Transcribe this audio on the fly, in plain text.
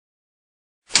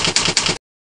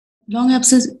Lung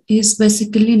abscess is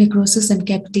basically necrosis and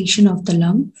cavitation of the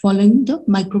lung following the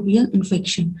microbial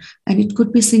infection, and it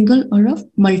could be single or of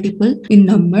multiple in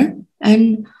number.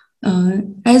 And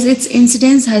as its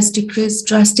incidence has decreased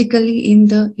drastically in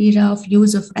the era of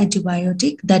use of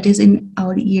antibiotic, that is in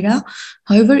our era.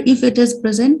 However, if it is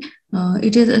present,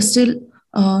 it is still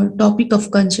a topic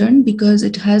of concern because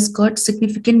it has got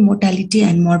significant mortality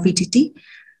and morbidity.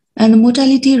 And the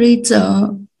mortality rates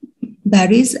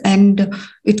varies, and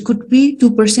it could be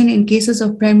 2% in cases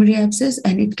of primary abscess,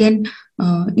 and it can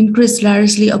increase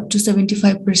largely up to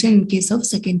 75% in case of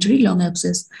secondary lung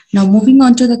abscess. Now, moving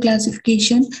on to the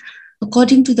classification.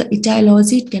 According to the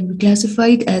etiology, it can be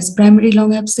classified as primary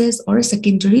lung abscess or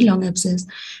secondary lung abscess.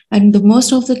 And the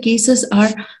most of the cases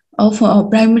are of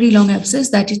primary lung abscess,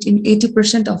 that is in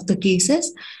 80% of the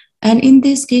cases. And in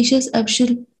these cases,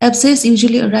 abscess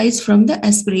usually arise from the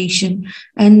aspiration,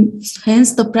 and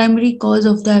hence the primary cause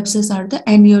of the abscess are the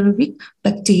anaerobic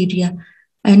bacteria.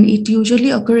 And it usually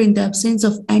occurs in the absence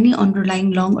of any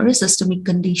underlying lung or a systemic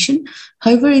condition.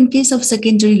 However, in case of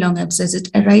secondary lung abscess, it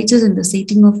arises in the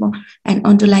setting of an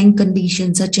underlying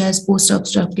condition such as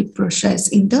post-obstructive process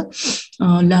in the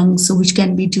lungs, which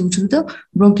can be due to the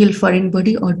bronchial foreign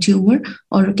body or tumor,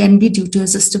 or can be due to a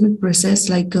systemic process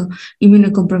like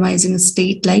immunocompromising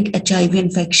state like HIV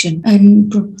infection.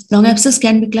 And lung abscess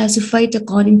can be classified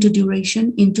according to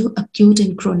duration into acute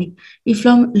and chronic. If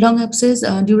lung abscess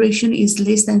duration is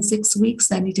less than 6 weeks,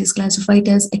 then it is classified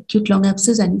as acute lung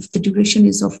abscess, and if the duration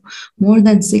is of more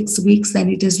than 6 weeks, then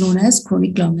it is known as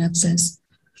chronic lung abscess.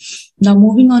 Now,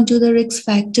 moving on to the risk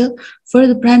factor. For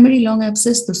the primary lung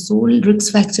abscess, the sole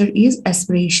risk factor is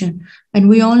aspiration. And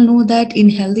we all know that in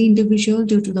healthy individual,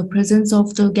 due to the presence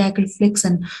of the gag reflex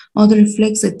and other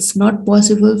reflex, it's not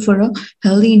possible for a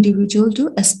healthy individual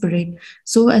to aspirate.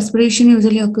 So aspiration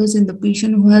usually occurs in the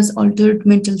patient who has altered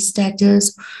mental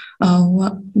status,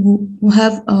 who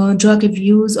have drug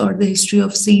abuse or the history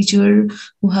of seizure,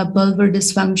 who have bulbar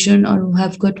dysfunction, or who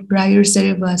have got prior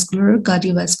cerebrovascular or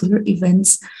cardiovascular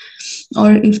events,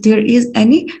 or if there is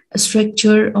any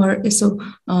structure or in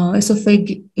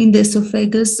the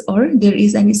esophagus, or there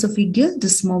is any esophageal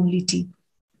dysmobility,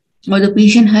 or the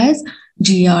patient has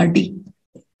GRD.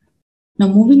 Now,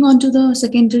 moving on to the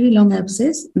secondary lung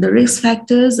abscess, the risk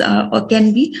factors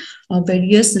can be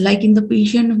various, like in the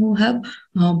patient who have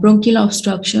bronchial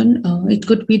obstruction, it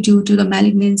could be due to the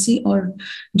malignancy or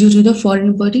due to the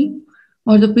foreign body,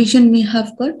 or the patient may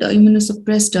have got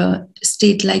immunosuppressed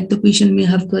state, like the patient may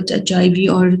have got HIV,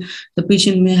 or the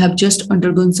patient may have just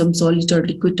undergone some solid or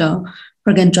liquid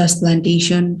organ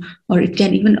transplantation, or it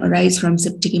can even arise from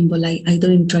septic emboli,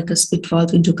 either in tricuspid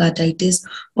valve endocarditis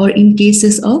or in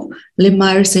cases of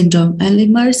Lemire syndrome. And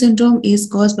Lemire syndrome is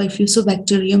caused by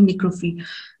Fusobacterium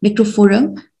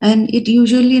necrophorum, and it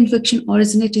usually infection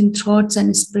originates in throats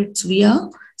and spreads via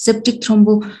septic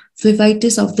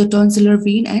thrombophlebitis of the tonsillar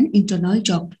vein and internal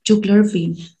jugular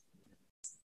vein.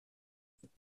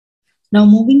 Now,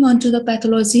 moving on to the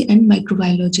pathology and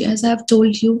microbiology. As I have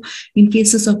told you, in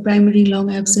cases of primary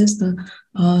lung abscess, the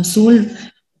sole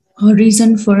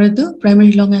reason for the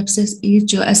primary lung abscess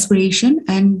is aspiration,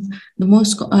 and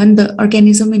the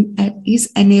organism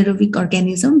is anaerobic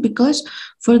organism, because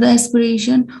for the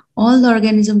aspiration, all the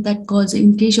organism that cause,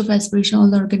 in case of aspiration, all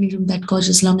the organism that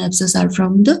causes lung abscess are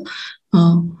from the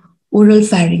oral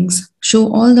pharynx.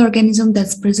 So all the organisms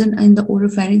that's present in the oral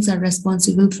pharynx are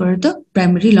responsible for the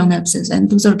primary lung abscess, and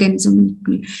those organisms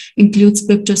includes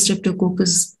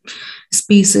Streptococcus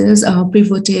species,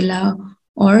 Prevotella,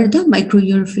 or the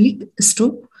microeophilic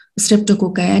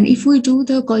streptococci. And if we do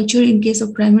the culture in case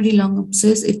of primary lung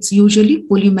abscess, it's usually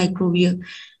polymicrobial.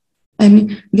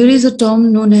 And there is a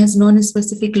term known as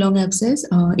non-specific lung abscess.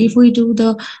 If we do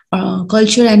the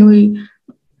culture and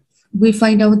we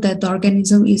find out that the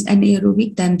organism is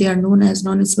anaerobic, then they are known as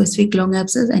non-specific lung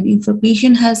abscess. And if a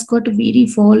patient has got a very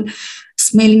foul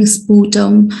smelling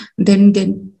sputum, then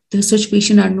the such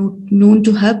patient are known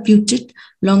to have putrid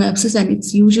lung abscess, and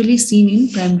it's usually seen in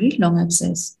primary lung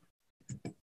abscess.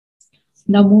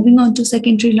 Now, moving on to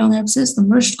secondary lung abscess, the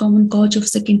most common cause of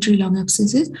secondary lung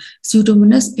abscess is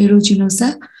Pseudomonas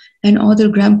aeruginosa and other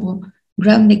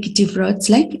gram-negative rods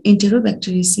like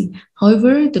Enterobacteriaceae.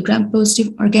 However, the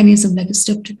gram-positive organism like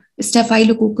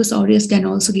Staphylococcus aureus can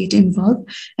also get involved.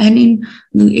 And in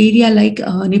the area like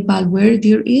Nepal, where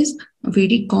there is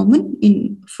very common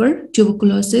for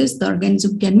tuberculosis, the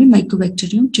organism can be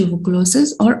Mycobacterium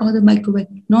tuberculosis or other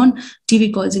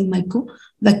non-TB causing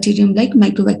mycobacterium like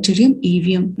Mycobacterium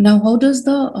avium. Now, how does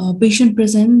the patient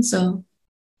presents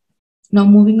Now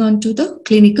moving on to the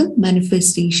clinical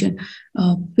manifestation.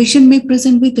 Patient may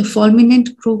present with a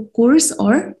fulminant course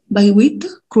or with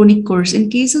chronic course. In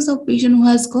cases of patient who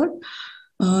has got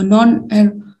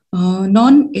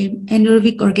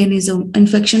non-anaerobic organism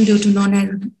infection due to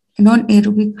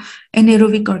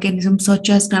anaerobic organisms such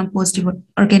as gram-positive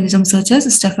organisms such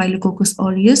as Staphylococcus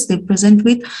aureus, they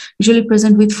usually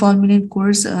present with fulminant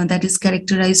course that is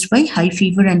characterized by high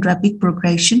fever and rapid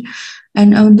progression.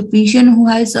 And the patient who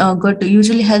has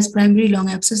usually has primary lung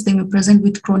abscess, they may present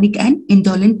with chronic and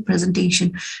indolent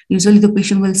presentation. Usually the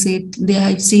patient will say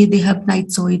they have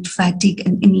night sweat, fatigue,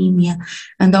 and anemia.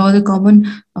 And the other common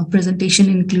presentation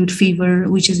include fever,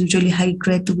 which is usually high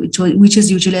grade, which is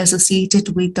usually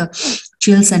associated with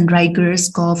chills and rigors,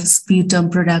 cough, sputum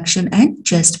production, and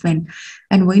chest pain.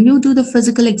 And when you do the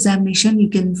physical examination, you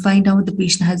can find out the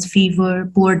patient has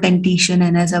fever, poor dentition,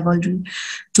 and as I've already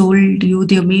told you,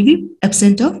 there may be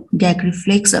absent of gag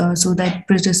reflex, so that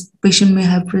patient may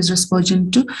have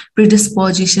predisposition to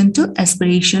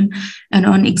aspiration. And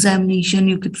on examination,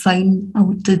 you could find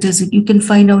out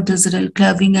digital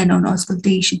claving, and on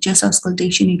auscultation, chest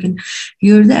auscultation, you can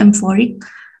hear the amphoric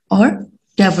or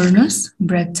cavernous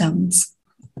breath sounds.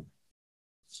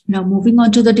 Now moving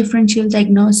on to the differential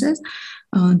diagnosis.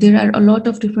 There are a lot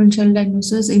of differential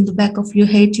diagnoses. In the back of your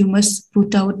head, you must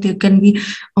put out there can be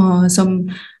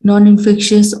some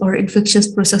non-infectious or infectious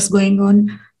process going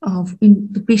on.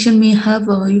 The patient may have,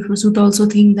 you should also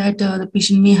think that the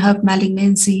patient may have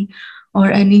malignancy or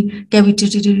any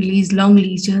cavitated release lung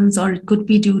lesions, or it could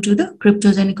be due to the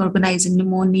cryptogenic organizing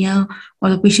pneumonia,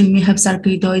 or the patient may have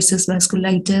sarcoidosis,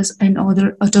 vasculitis, and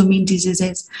other autoimmune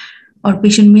diseases. Or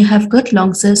patient may have got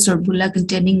lung cyst or bulla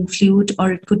containing fluid,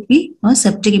 or it could be a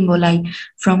septic emboli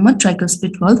from a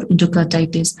tricuspid valve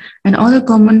endocarditis. And other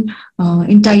common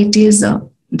entities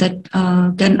that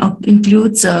can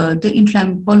include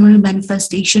the pulmonary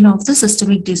manifestation of the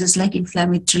systemic disease like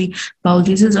inflammatory bowel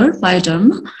disease or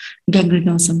pyoderma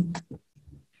gangrenosum.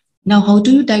 Now, how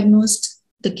do you diagnose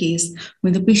the case?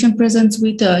 When the patient presents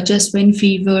with chest pain,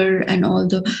 fever, and all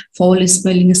the foul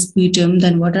smelling sputum,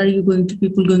 then what are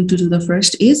people going to do? The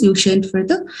first is you send for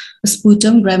the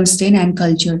sputum, gram stain, and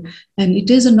culture. And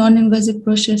it is a non-invasive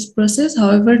process,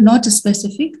 however, not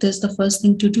specific. That's the first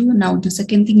thing to do. Now, the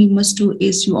second thing you must do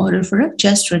is you order for a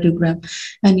chest radiogram.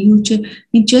 And in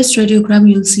chest radiogram,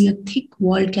 you'll see a thick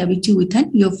walled cavity with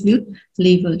an ear fluid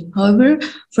level. However,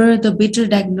 for the better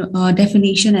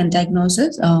definition and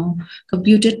diagnosis,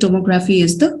 computed tomography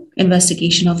is the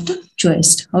investigation of the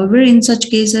chest. However, in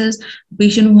such cases,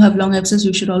 patient who have lung abscess,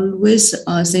 you should always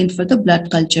send for the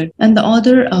blood culture. And the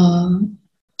other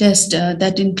test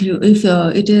that include, if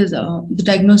the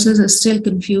diagnosis is still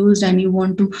confused and you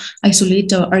want to isolate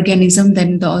the organism,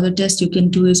 then the other test you can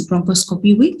do is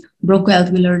bronchoscopy with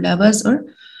bronchoalveolar lavas, or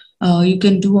you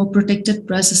can do a protected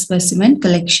press specimen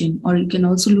collection, or you can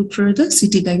also look for the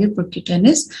CT-guided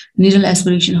percutaneous needle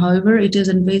aspiration. However, it is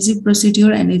an invasive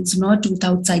procedure and it's not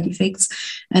without side effects.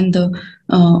 And the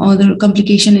other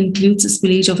complication includes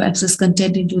spillage of abscess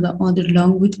content into the other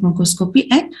lung with bronchoscopy,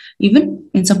 and even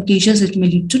in some cases it may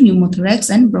lead to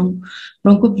pneumothorax and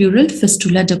bronchopleural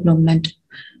fistula development,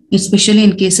 especially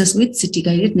in cases with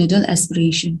CT-guided needle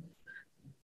aspiration.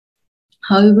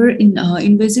 However, in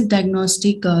invasive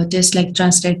diagnostic tests like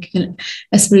transtracheal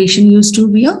aspiration used to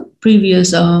be a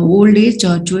previous old age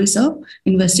choice of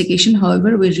investigation.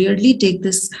 However, we rarely take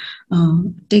this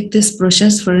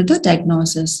process for the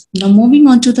diagnosis. Now, moving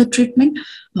on to the treatment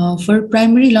for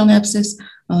primary lung abscess,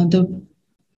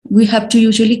 we have to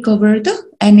usually cover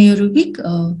the anaerobic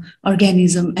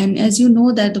organism. And as you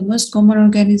know that the most common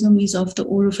organism is of the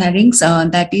oropharynx,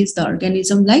 that is the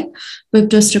organism like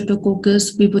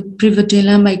Peptostreptococcus,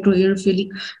 Privotella, microaerophilic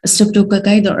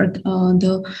streptococci.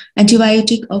 The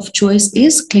antibiotic of choice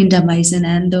is clindamycin,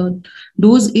 and the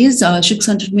dose is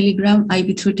 600 milligram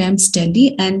IV 3 times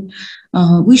daily. And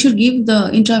we should give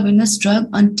the intravenous drug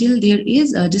until there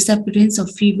is a disappearance of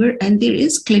fever and there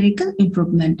is clinical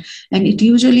improvement. And it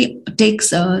usually takes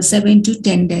 7 to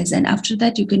 10 days. And after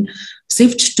that, you can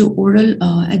shift to oral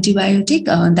antibiotic,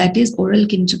 that is oral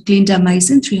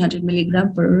clindamycin 300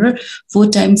 milligram per hour 4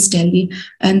 times daily.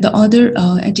 And the other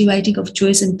antibiotic of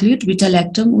choice include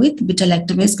beta-lactam with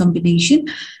beta-lactamase combination.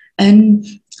 And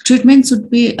treatment should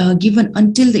be given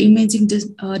until the imaging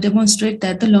demonstrate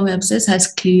that the lung abscess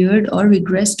has cleared or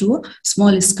regressed to a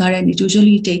small scar, and it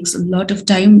usually takes a lot of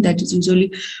time, that is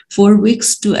usually 4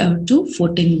 weeks to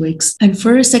 14 weeks. And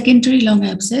for a secondary lung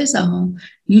abscess,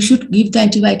 you should give the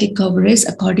antibiotic coverage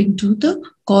according to the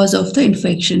cause of the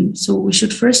infection. So we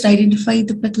should first identify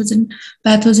the pathogen,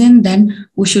 then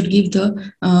we should give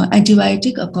the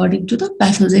antibiotic according to the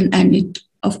pathogen, and it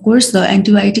Of course, the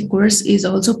antibiotic course is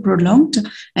also prolonged,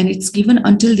 and it's given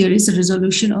until there is a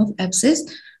resolution of abscess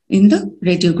in the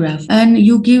radiograph. And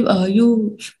you give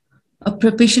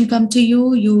a patient come to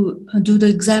you, you do the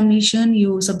examination,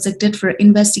 you subject it for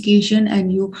investigation,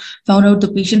 and you found out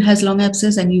the patient has lung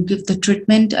abscess, and you give the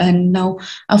treatment. And now,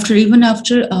 after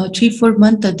 3-4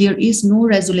 months, there is no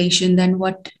resolution. Then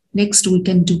what next we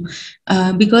can do?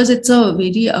 Because it's a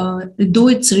very, though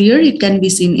it's rare, it can be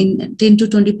seen in 10 to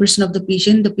 20% of the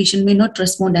patient. The patient may not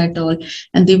respond at all,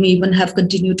 and they may even have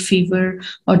continued fever,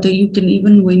 or you can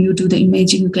even, when you do the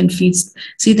imaging, you can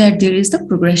see that there is the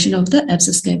progression of the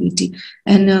abscess cavity.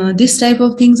 And this type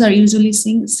of things are usually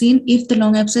seen if the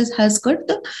lung abscess has got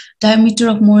the diameter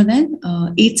of more than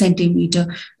 8 centimeter.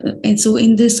 And so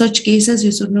in such cases,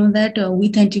 you should know that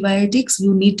with antibiotics,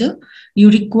 you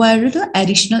require the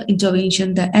additional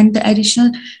intervention. And the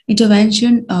additional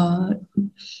intervention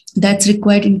that's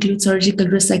required includes surgical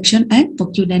resection and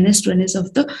percutaneous drainage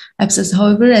of the abscess.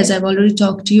 However, as I've already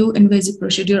talked to you, invasive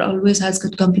procedure always has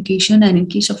got complication, and in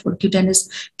case of percutaneous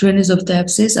drainage of the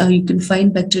abscess, you can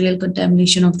find bacterial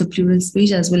contamination of the pleural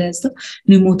space as well as the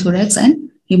pneumothorax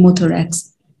and hemothorax.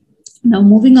 Now,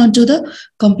 moving on to the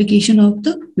complication of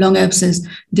the lung abscess,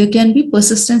 there can be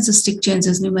persistent cystic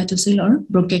changes, pneumatocyst or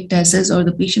bronchiectasis, or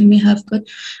the patient may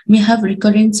have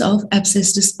recurrence of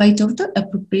abscess despite of the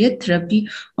appropriate therapy,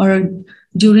 or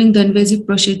during the invasive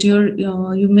procedure,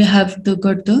 you may have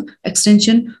got the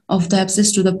extension of the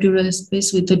abscess to the pleural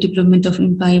space with the development of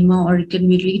empyema, or it can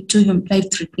lead to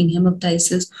life-threatening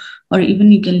hemoptysis, or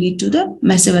even you can lead to the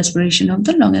massive aspiration of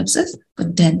the lung abscess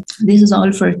content. This is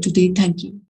all for today. Thank you.